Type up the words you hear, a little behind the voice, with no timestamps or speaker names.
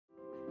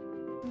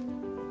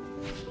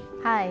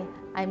Hi,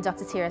 I'm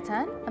Dr. Tira.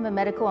 I'm a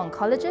medical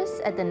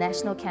oncologist at the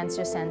National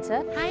Cancer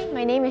Centre. Hi,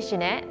 my name is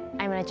Jeannette.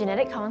 I'm a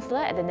genetic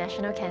counsellor at the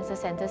National Cancer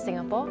Centre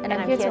Singapore, And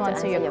I'm here to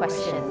answer your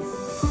questions.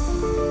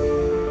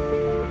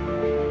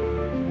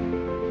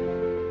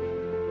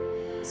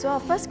 So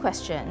our first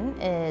question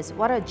is,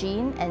 what are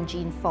gene and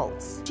gene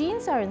faults?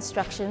 Genes are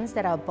instructions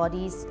that our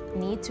bodies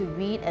need to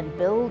read and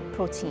build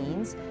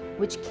proteins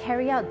which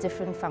carry out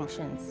different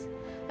functions.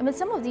 And when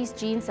some of these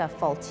genes are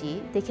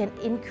faulty, they can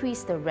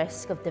increase the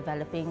risk of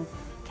developing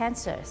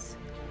cancers.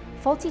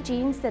 Faulty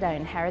genes that are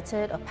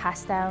inherited or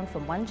passed down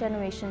from one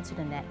generation to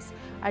the next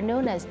are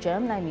known as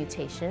germline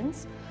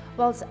mutations,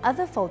 whilst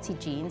other faulty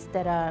genes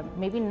that are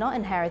maybe not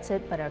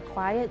inherited but are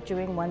acquired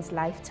during one's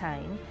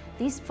lifetime,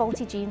 these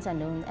faulty genes are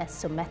known as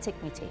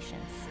somatic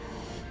mutations.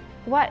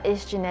 What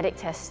is genetic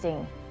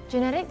testing?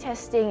 Genetic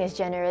testing is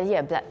generally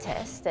a blood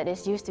test that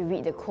is used to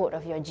read the code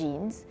of your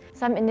genes.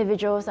 Some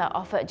individuals are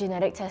offered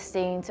genetic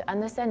testing to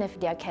understand if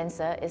their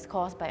cancer is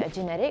caused by a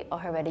genetic or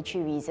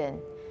hereditary reason.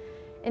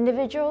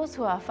 Individuals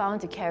who are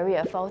found to carry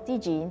a faulty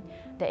gene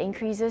that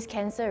increases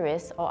cancer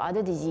risk or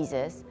other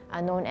diseases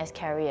are known as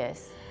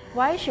carriers.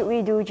 Why should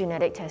we do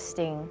genetic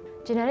testing?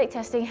 Genetic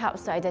testing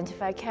helps to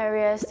identify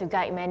carriers to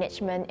guide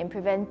management in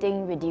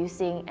preventing,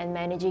 reducing, and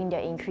managing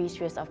their increased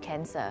risk of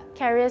cancer.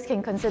 Carriers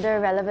can consider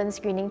relevant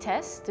screening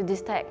tests to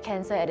detect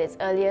cancer at its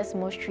earliest,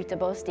 most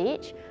treatable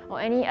stage, or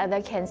any other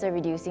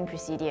cancer-reducing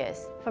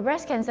procedures. For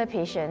breast cancer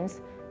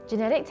patients,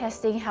 genetic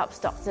testing helps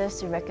doctors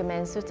to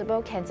recommend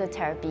suitable cancer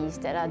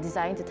therapies that are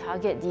designed to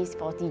target these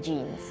faulty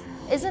genes.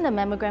 Isn't a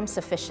mammogram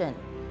sufficient?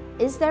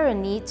 Is there a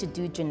need to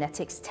do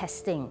genetics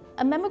testing?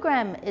 A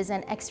mammogram is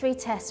an X-ray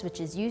test which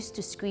is used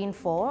to screen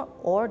for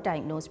or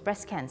diagnose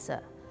breast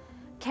cancer.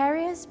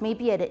 Carriers may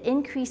be at an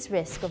increased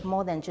risk of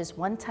more than just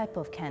one type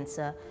of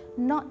cancer,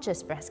 not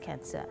just breast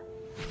cancer.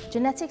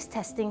 Genetics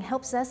testing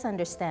helps us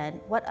understand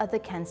what other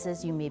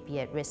cancers you may be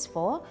at risk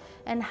for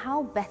and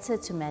how better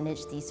to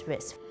manage these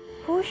risks.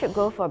 Who should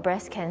go for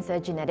breast cancer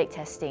genetic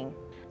testing?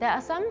 There are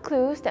some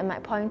clues that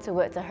might point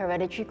towards a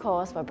hereditary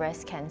cause for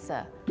breast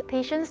cancer.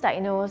 Patients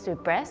diagnosed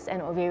with breast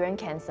and ovarian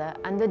cancer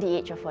under the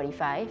age of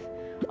 45,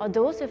 or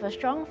those with a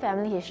strong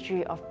family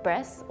history of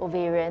breast,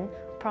 ovarian,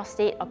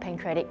 prostate or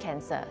pancreatic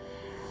cancer.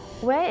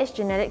 Where is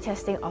genetic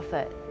testing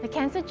offered? The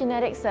Cancer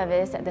Genetics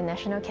Service at the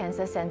National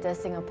Cancer Centre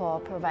Singapore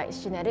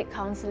provides genetic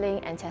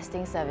counselling and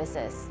testing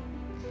services.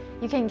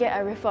 You can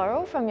get a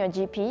referral from your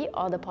GP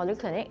or the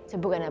polyclinic to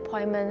book an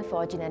appointment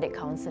for genetic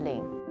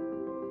counselling.